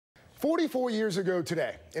44 years ago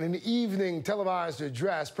today, in an evening televised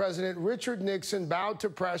address, President Richard Nixon bowed to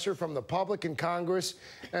pressure from the public and Congress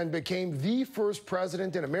and became the first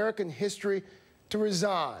president in American history to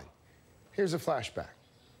resign. Here's a flashback.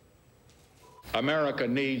 America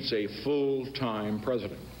needs a full-time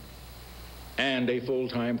president and a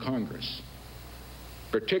full-time Congress,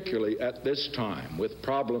 particularly at this time with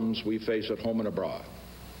problems we face at home and abroad.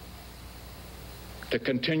 To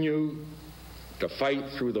continue to fight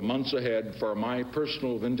through the months ahead for my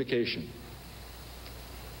personal vindication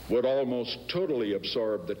would almost totally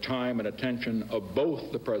absorb the time and attention of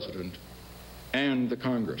both the President and the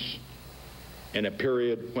Congress in a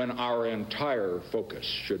period when our entire focus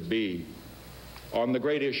should be on the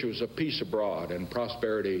great issues of peace abroad and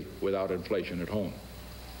prosperity without inflation at home.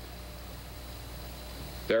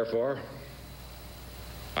 Therefore,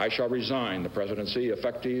 I shall resign the presidency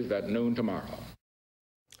effective at noon tomorrow.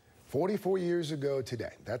 44 years ago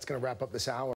today. That's going to wrap up this hour.